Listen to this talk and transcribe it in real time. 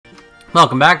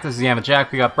Welcome back, this is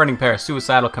Yamajac. We got Burning Pair,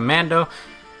 Suicidal Commando.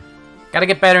 Gotta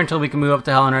get better until we can move up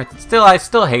to Hell on Earth. I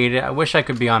still hate it. I wish I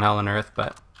could be on Hell on Earth,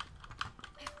 but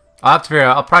I'll have to figure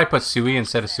out. I'll probably put Sui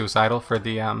instead of Suicidal for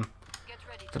the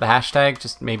hashtag.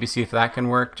 Just maybe see if that can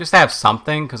work. Just to have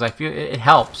something, because I feel it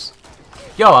helps.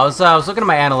 Yo, I was looking at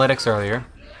my analytics earlier,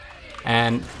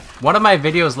 and one of my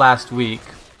videos last week,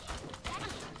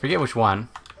 forget which one,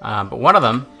 but one of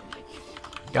them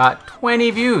got 20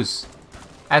 views.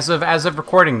 As of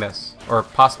recording this, or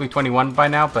possibly 21 by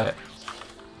now, but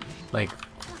like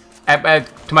to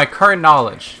my current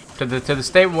knowledge, to the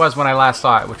state it was when I last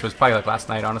saw it, which was probably like last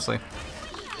night, honestly.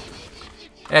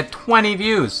 It had 20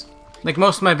 views, like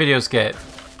most of my videos get.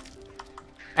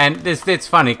 And it's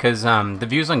funny because the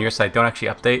views on your site don't actually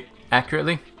update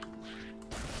accurately.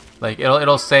 Like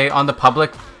it'll say on the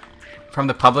public, from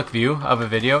the public view of a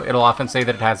video, it'll often say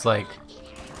that it has like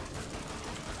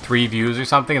 3 views or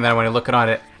something, and then when I look at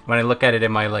it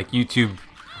in my like YouTube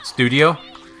studio,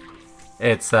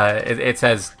 it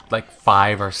says like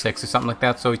 5 or 6 or something like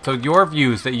that. So your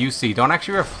views that you see don't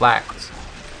actually reflect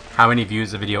how many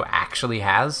views the video actually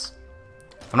has.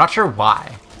 I'm not sure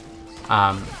why,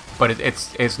 but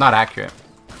it's not accurate.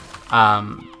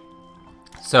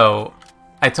 So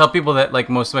I tell people that like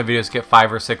most of my videos get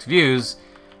 5 or 6 views,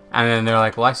 and then they're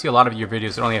like, well, I see a lot of your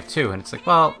videos that only have 2, and it's like,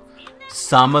 well,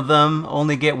 some of them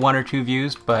only get 1 or 2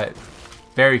 views, but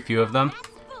very few of them.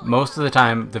 Most of the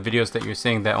time, the videos that you're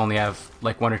seeing that only have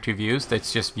like 1 or 2 views,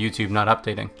 that's just YouTube not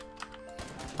updating.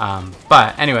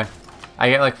 But anyway, I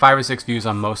get like 5 or 6 views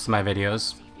on most of my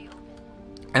videos.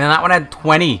 And then that one had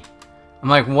 20. I'm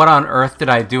like, what on earth did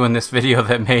I do in this video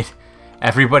that made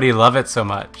everybody love it so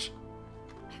much?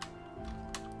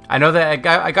 I know that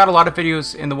I got a lot of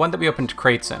videos in the one that we opened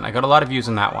crates in. I got a lot of views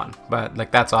in that one, but like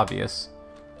that's obvious.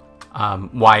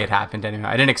 Why it happened anyway.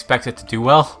 I didn't expect it to do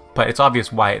well, but it's obvious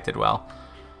why it did well.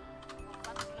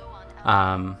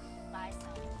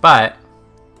 But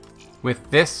with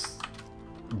this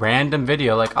random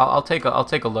video, like I'll take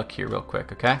a look here real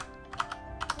quick, okay?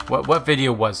 What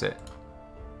video was it?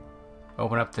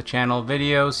 Open up the channel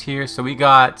videos here. So we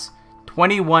got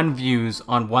 21 views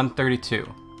on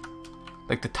 132.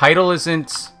 Like the title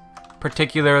isn't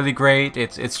particularly great.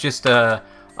 It's just a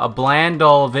bland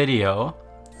old video.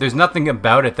 There's nothing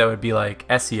about it that would be like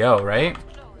SEO, right?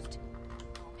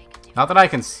 Not that I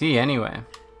can see anyway.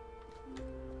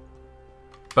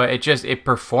 But it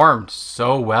performed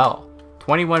so well.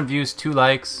 21 views, 2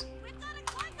 likes.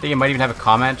 I think it might even have a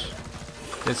comment.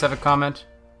 Did this have a comment?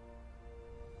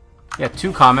 Yeah,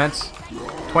 2 comments.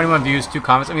 21 views, 2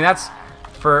 comments. I mean, that's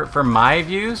for my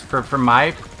views, for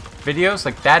my videos,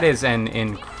 like that is an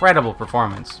incredible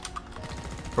performance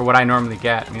for what I normally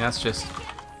get. I mean,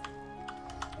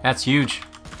 that's huge.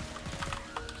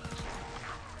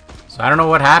 So I don't know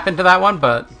what happened to that one,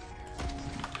 but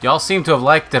y'all seem to have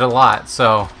liked it a lot,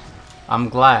 so I'm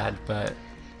glad, but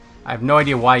I have no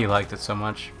idea why you liked it so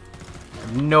much. I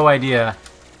have no idea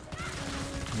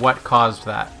what caused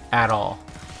that at all.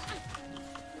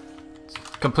 It's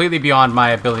completely beyond my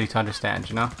ability to understand,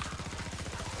 you know?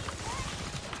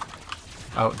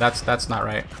 Oh, that's not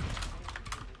right.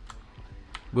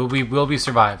 Will we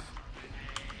survive?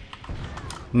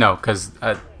 No, because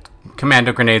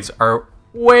commando grenades are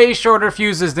way shorter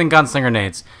fuses than gunslinger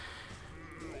grenades.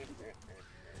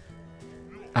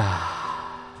 I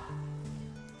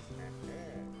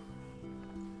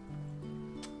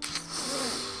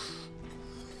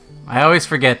always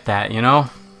forget that, you know?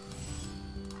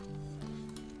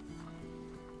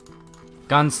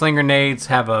 Gunslinger nades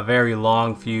have a very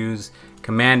long fuse.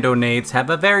 Commando nades have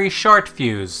a very short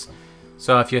fuse.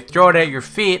 So if you throw it at your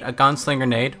feet, a gunslinger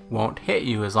nade won't hit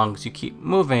you as long as you keep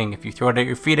moving. If you throw it at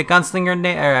your feet, a gunslinger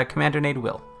nade or a commando nade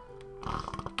will.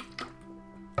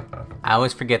 I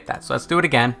always forget that. So let's do it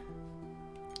again.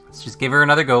 Let's just give her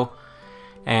another go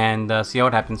and see how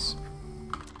it happens.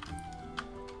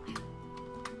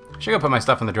 I should go put my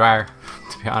stuff in the dryer,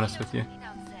 to be honest with you.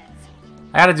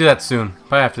 I gotta do that soon,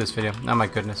 probably after this video. Oh my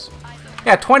goodness.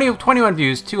 Yeah, 21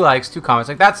 views, 2 likes, 2 comments.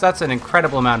 Like that's an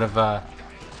incredible amount of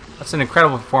that's an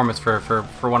incredible performance for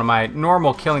one of my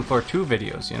normal Killing Floor 2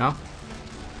 videos, you know?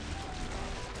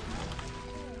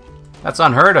 That's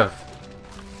unheard of.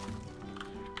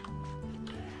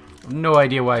 No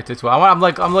idea why it did well. I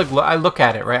look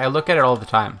at it, right? I look at it all the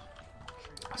time.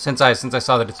 Since I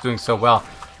saw that it's doing so well,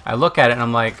 I look at it and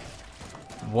I'm like,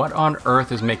 what on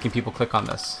earth is making people click on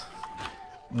this?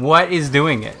 What is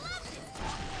doing it?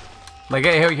 Like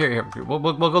here. We'll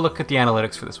go look at the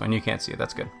analytics for this one. You can't see it.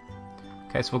 That's good.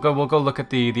 Okay, so we'll go look at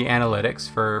the analytics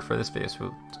for this video. So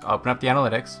we'll open up the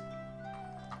analytics.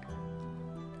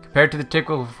 Compared to the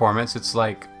typical performance, it's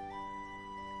like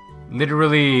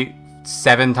literally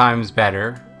 7 times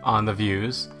better on the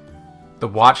views. The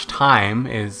watch time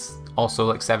is also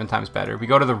like 7 times better. We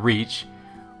go to the reach,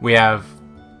 we have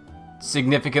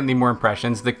significantly more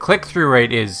impressions. The click-through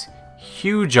rate is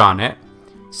huge on it.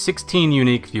 16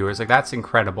 unique viewers, like that's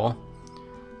incredible.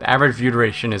 The average view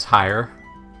duration is higher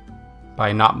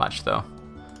by not much though,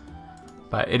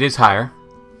 but it is higher.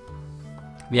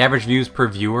 The average views per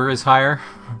viewer is higher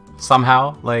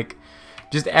somehow. Like,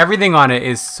 just everything on it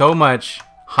is so much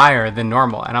higher than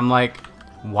normal, and I'm like,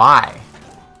 why?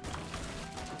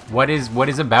 What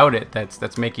is about it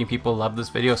that's making people love this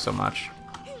video so much?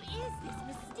 Who is this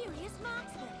mysterious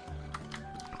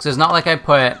marksman? So it's not like I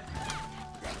put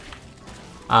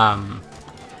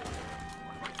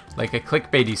like a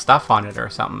clickbaity stuff on it or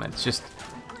something. It's just,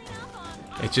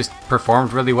 it just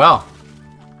performed really well.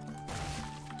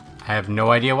 I have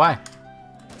no idea why.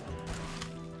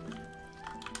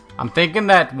 I'm thinking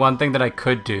that one thing that I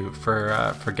could do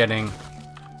for getting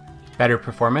better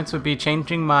performance would be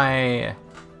changing my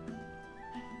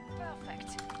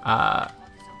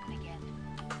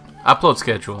upload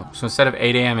schedule. So instead of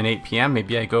 8 a.m. and 8 p.m.,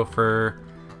 maybe I go for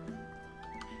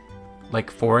like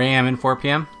 4 a.m. and 4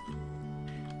 p.m.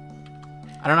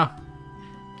 I don't know.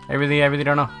 I really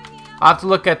don't know. I'll have to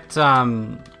look at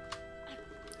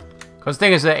because the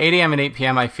thing is that 8 a.m. and 8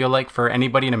 p.m. I feel like for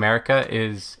anybody in America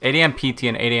is 8 a.m. PT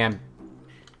and 8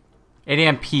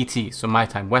 a.m. PT, so my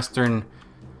time, Western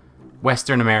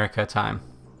America time.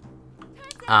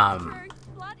 8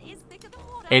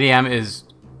 a.m. is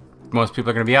most people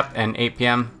are going to be up, and 8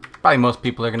 p.m. probably most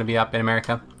people are going to be up in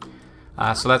America.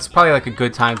 So that's probably like a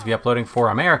good time to be uploading for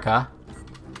America.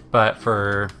 But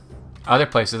for other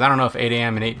places, I don't know if 8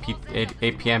 a.m. and 8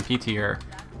 p.m. PT are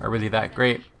really that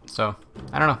great. So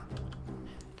I don't know.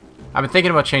 I've been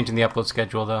thinking about changing the upload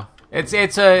schedule though.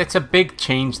 It's a big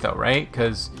change though, right?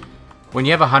 Because when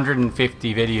you have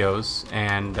 150 videos,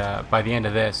 and by the end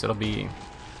of this, it'll be,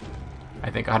 I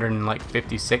think,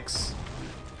 156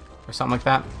 or something like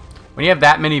that. When you have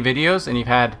that many videos and you've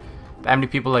had that many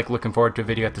people like looking forward to a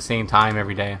video at the same time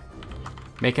every day,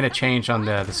 making a change on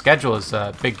the schedule is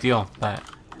a big deal. But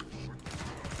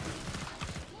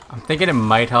I'm thinking it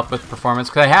might help with performance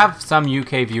because I have some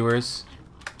UK viewers.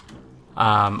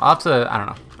 I'll have to, I don't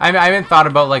know. I haven't thought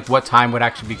about like what time would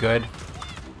actually be good,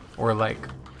 or like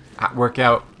work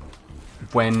out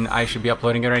when I should be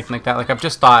uploading it or anything like that. Like, I've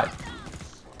just thought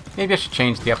maybe I should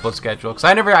change the upload schedule because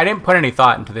I didn't put any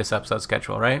thought into this episode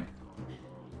schedule, right?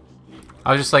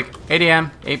 I was just like 8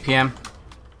 a.m., 8 p.m.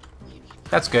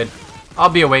 That's good. I'll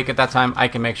be awake at that time. I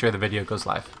can make sure the video goes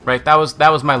live, right? That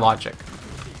was my logic.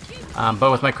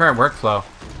 But with my current workflow,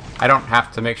 I don't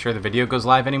have to make sure the video goes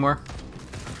live anymore.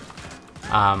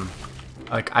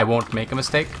 Like, I won't make a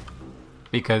mistake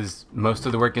because most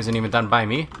of the work isn't even done by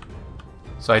me.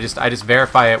 So I just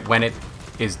verify it when it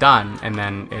is done, and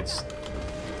then it's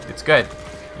good,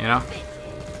 you know?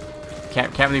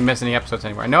 Can't really miss any episodes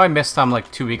anymore. I know I missed some like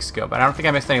 2 weeks ago, but I don't think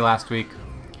I missed any last week.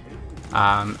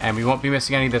 And we won't be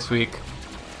missing any this week.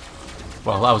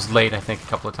 Well, I was late, I think, a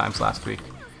couple of times last week.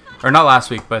 Or not last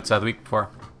week, but the week before.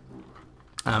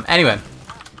 Anyway,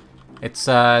 it's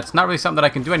not really something that I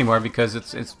can do anymore because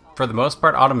it's for the most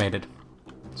part automated.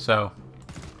 So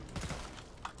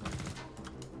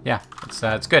yeah,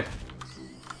 it's good.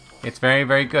 It's very,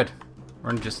 very good.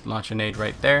 We're gonna just launch a nade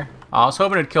right there. I was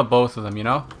hoping it'd kill both of them, you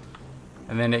know?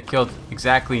 And then it killed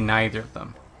exactly neither of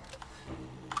them.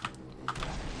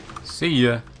 See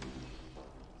ya.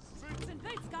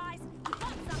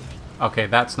 Okay,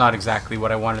 that's not exactly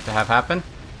what I wanted to have happen.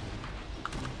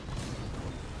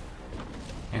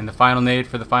 And the final nade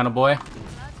for the final boy.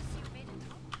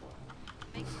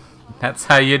 That's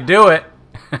how you do it.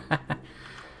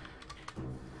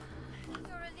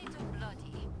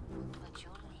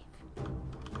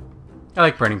 I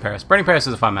like Burning Paris. Burning Paris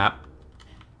is a fun map.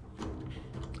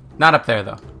 Not up there,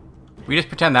 though. We just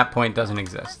pretend that point doesn't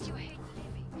exist.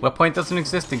 What point doesn't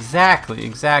exist? Exactly,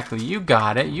 exactly. You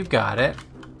got it, you got it.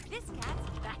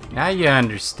 Now you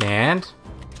understand.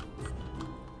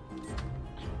 I'm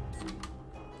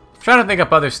trying to think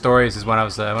up other stories as when I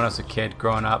was a kid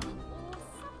growing up.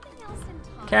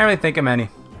 Can't really think of many.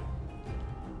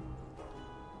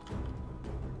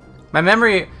 My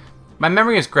memory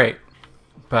is great,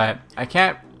 but I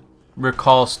can't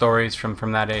recall stories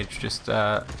from that age. Just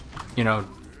you know,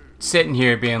 sitting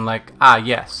here being like, ah,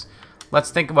 yes, let's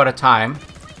think about a time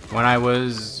when I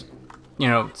was, you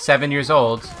know, 7 years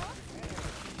old.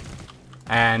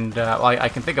 And well, I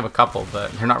can think of a couple,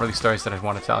 but they're not really stories that I'd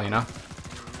want to tell, you know.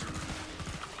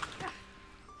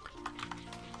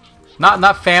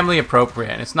 Not family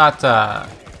appropriate. It's not.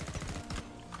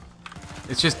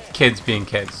 It's just kids being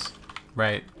kids.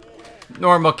 right?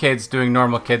 Normal kids doing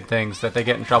normal kid things that they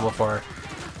get in trouble for.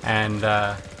 And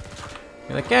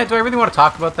you're like, yeah, do I really want to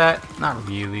talk about that? Not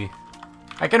really.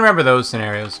 I can remember those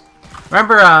scenarios.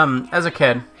 Remember, as a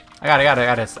kid, I had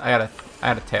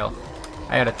a tale.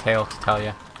 I had a tale to tell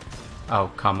you.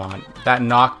 Oh, come on. That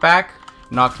knockback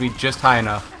knocked me just high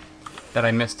enough that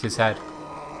I missed his head.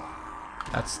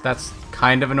 That's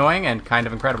kind of annoying and kind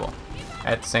of incredible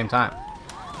at the same time.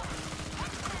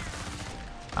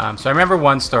 So I remember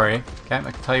one story. Okay,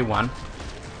 I can tell you one.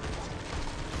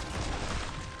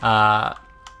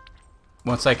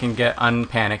 Once I can get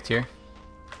unpanicked here.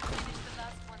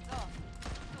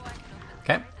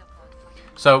 Okay.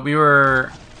 So we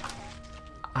were...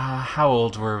 how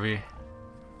old were we?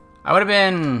 I would have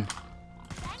been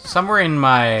somewhere in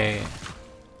my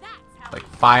like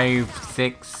 5,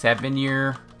 6, 7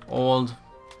 year old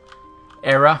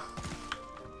era.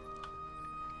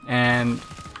 And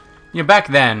you know, back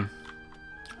then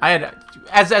I had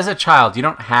as a child, you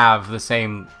don't have the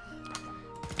same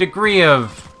degree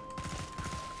of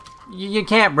you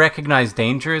can't recognize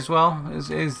danger as well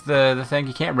is the thing.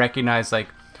 You can't recognize like,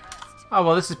 oh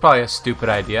well, this is probably a stupid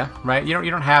idea, right? You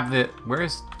don't have the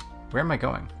where am I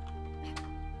going?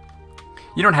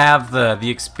 You don't have the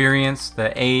experience,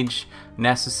 the age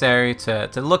necessary to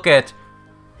look at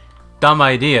dumb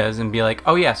ideas and be like,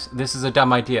 oh yes, this is a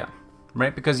dumb idea,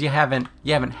 right? Because you haven't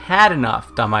had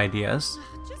enough dumb ideas.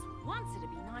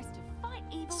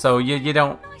 So you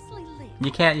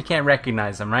can't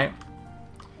recognize them, right?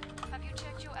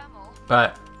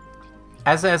 But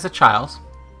as a child,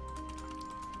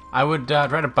 I would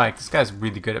ride a bike. This guy's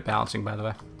really good at balancing, by the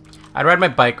way. I'd ride my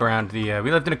bike around the.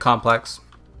 We lived in a complex.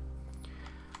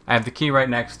 I have the key right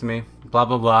next to me. Blah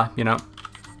blah blah. You know.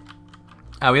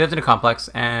 We lived in a complex,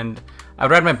 and I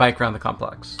would ride my bike around the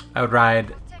complex. I would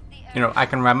ride. You know, I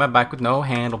can ride my bike with no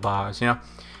handlebars. You know,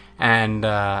 and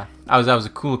I was a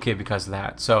cool kid because of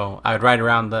that. So I would ride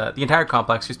around the entire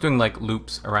complex, just doing like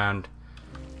loops around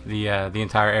the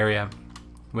entire area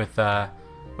with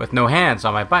no hands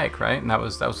on my bike, right? And that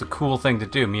was a cool thing to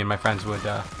do. Me and my friends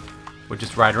would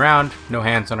just ride around, no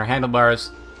hands on our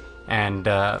handlebars, and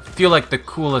feel like the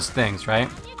coolest things, right?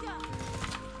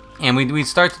 And we'd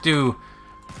start to do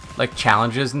like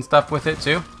challenges and stuff with it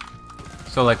too.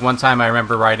 So like one time I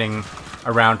remember riding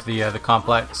around the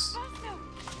complex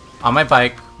on my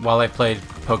bike while I played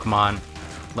Pokemon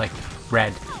like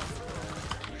Red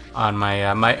on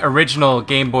my my original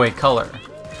Game Boy Color.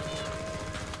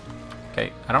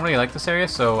 Okay, I don't really like this area,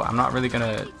 so I'm not really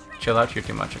gonna chill out here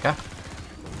too much, okay?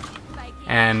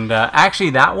 And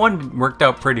actually, that one worked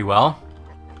out pretty well.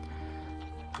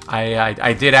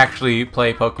 I did actually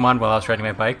play Pokemon while I was riding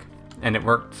my bike, and it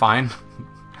worked fine.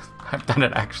 I've done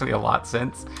it actually a lot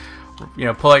since. You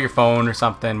know, pull out your phone or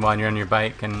something while you're on your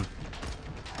bike and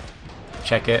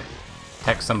check it,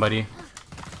 text somebody,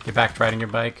 get back to riding your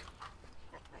bike.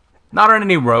 Not on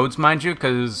any roads, mind you,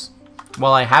 because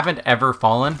while I haven't ever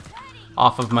fallen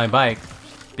off of my bike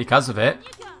because of it,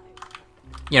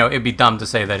 you know, it'd be dumb to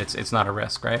say that it's not a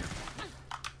risk, right?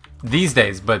 These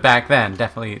days, but back then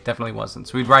definitely wasn't.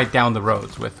 So we'd ride down the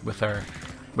roads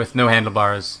with no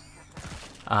handlebars.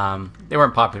 They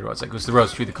weren't popular roads, like it was the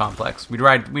roads through the complex. We'd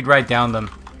ride down them,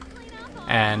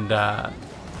 and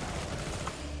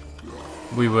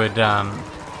we would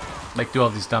like do all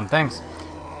these dumb things.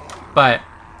 But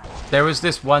there was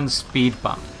this one speed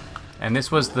bump, and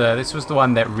this was the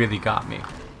one that really got me.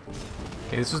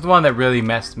 Okay, this was the one that really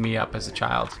messed me up as a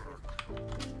child.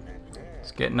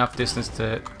 Let's get enough distance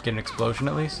to get an explosion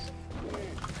at least.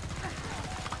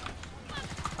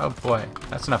 Oh boy,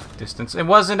 that's enough distance. It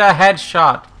wasn't a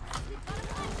headshot.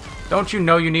 Don't you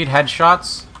know you need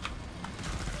headshots?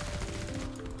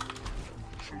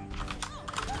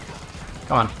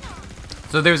 Come on.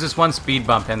 So there's this one speed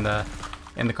bump in the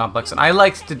complex, and I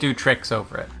liked to do tricks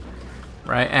over it,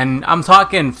 right? And I'm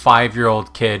talking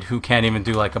 5-year-old kid who can't even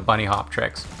do like a bunny hop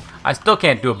tricks. I still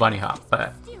can't do a bunny hop,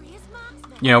 but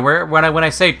you know, when I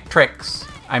say tricks,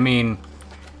 I mean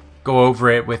go over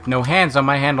it with no hands on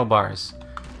my handlebars,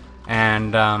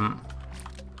 and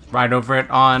ride over it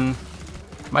on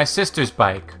my sister's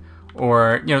bike,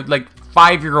 or you know, like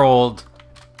 5-year-old,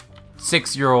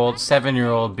 6-year-old,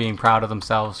 7-year-old being proud of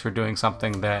themselves for doing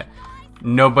something that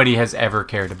nobody has ever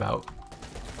cared about,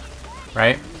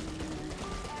 right?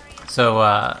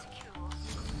 So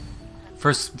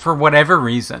for whatever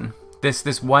reason,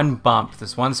 this one bump,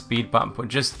 this one speed bump would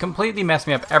just completely mess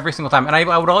me up every single time, and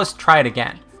I would always try it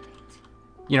again.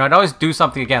 You know, I'd always do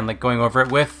something again, like going over it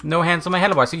with no hands on my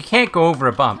handlebars. So you can't go over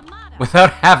a bump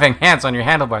without having hands on your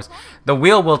handlebars. The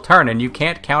wheel will turn, and you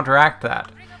can't counteract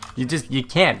that. You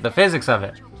can't. The physics of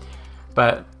it.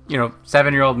 But you know,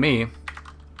 7-year-old me,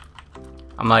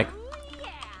 I'm like,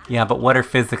 yeah, but what are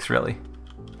physics really?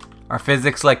 Are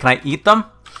physics like, can I eat them?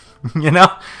 You know?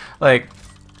 Like,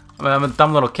 I'm a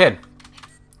dumb little kid.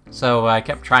 So I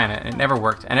kept trying it, and it never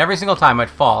worked. And every single time I'd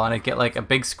fall, and I'd get like a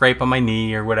big scrape on my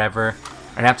knee or whatever.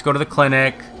 I'd have to go to the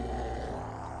clinic.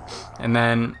 And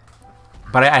then,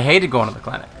 but I hated going to the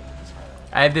clinic.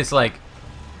 I had this like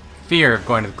fear of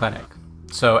going to the clinic.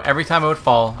 So every time I would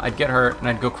fall, I'd get hurt, and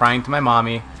I'd go crying to my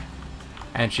mommy.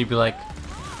 And she'd be like,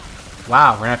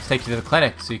 wow, we're gonna have to take you to the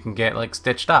clinic so you can get like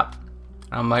stitched up.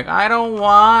 And I'm like, I don't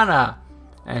wanna.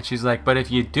 And she's like, but if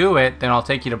you do it, then I'll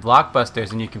take you to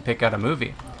Blockbusters and you can pick out a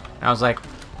movie. And I was like,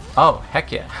 oh,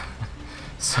 heck yeah.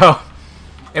 So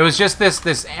it was just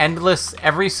this endless,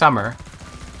 every summer,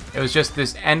 it was just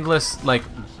this endless, like,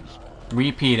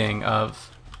 repeating of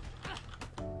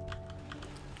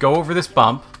go over this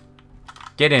bump,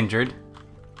 get injured,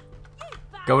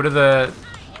 go to the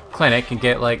clinic and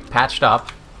get, like, patched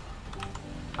up,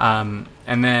 and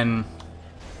then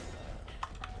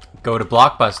go to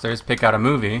Blockbusters, pick out a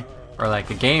movie, or, like,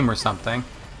 a game or something,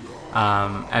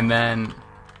 and then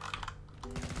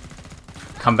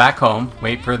come back home,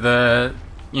 wait for the,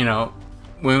 you know,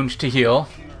 wound to heal,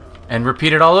 and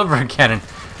repeat it all over again. And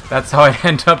that's how I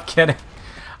end up getting...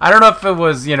 I don't know if it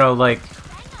was, you know, like,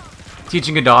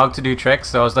 teaching a dog to do tricks,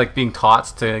 so I was, like, being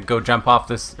taught to go jump off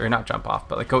this... Or not jump off,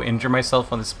 but, like, go injure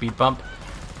myself on the speed bump,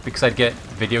 because I'd get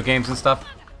video games and stuff.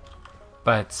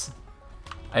 But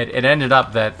it ended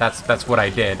up that that's what I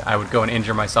did. I would go and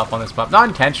injure myself on this bump. Not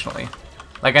intentionally.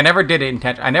 Like, I never did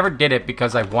it I never did it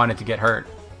because I wanted to get hurt.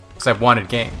 Because I wanted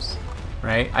games,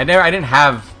 right? I didn't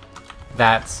have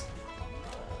that,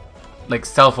 like,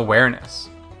 self-awareness,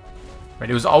 right?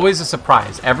 It was always a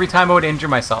surprise. Every time I would injure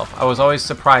myself, I was always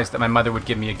surprised that my mother would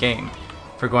give me a game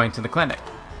for going to the clinic,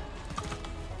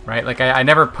 right? Like, I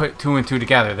never put 2 and 2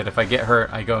 together that if I get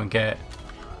hurt, I go and get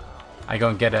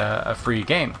a free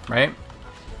game, right?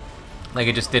 Like,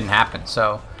 it just didn't happen.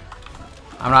 So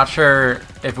I'm not sure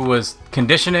if it was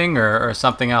conditioning or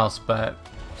something else, but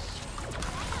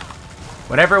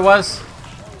whatever it was,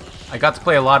 I got to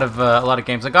play a lot of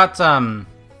games. I got I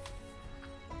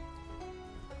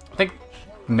think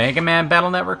Mega Man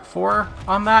Battle Network 4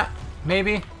 on that,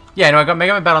 maybe. Yeah, no, I got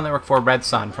Mega Man Battle Network 4 Red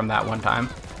Sun from that one time.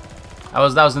 That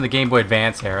was in the Game Boy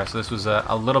Advance era, so this was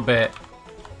a little bit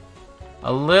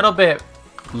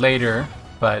later,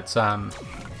 but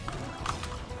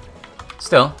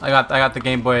still, I got the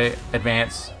Game Boy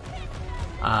Advance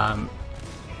Mega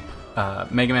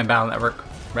Man Battle Network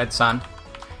Red Sun.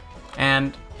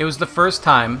 And it was the first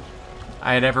time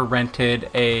I had ever rented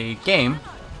a game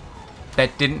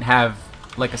that didn't have,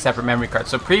 like, a separate memory card.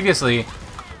 So previously,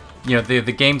 you know, the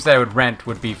games that I would rent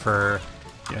would be for,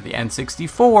 you know, the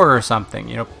N64 or something,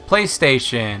 you know,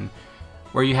 PlayStation,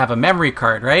 where you have a memory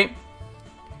card, right?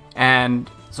 And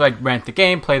so I'd rent the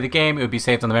game, play the game, it would be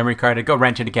saved on the memory card, I'd go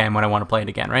rent it again when I want to play it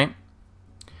again, right?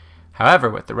 However,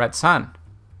 with the Red Sun,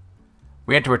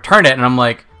 we had to return it, and I'm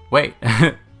like, wait...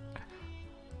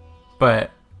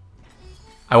 But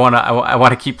I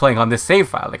wanna keep playing on this save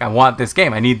file. Like, I want this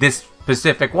game. I need this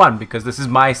specific one because this is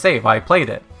my save. I played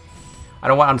it. I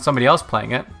don't want somebody else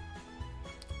playing it.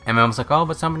 And my mom was like, oh,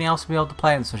 but somebody else will be able to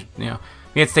play it. And so, you know,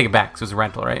 we had to take it back because it was a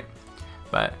rental, right?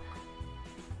 But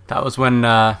that was when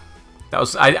I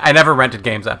never rented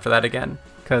games after that again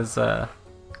because of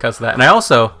that. And I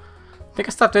also think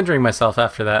I stopped injuring myself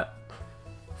after that.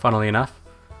 Funnily enough.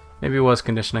 Maybe it was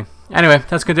conditioning. Anyway,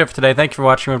 that's going to do it for today. Thank you for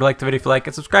watching. Remember to like the video if you like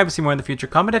it. Subscribe to see more in the future.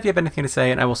 Comment if you have anything to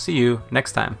say, and I will see you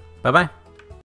next time. Bye-bye.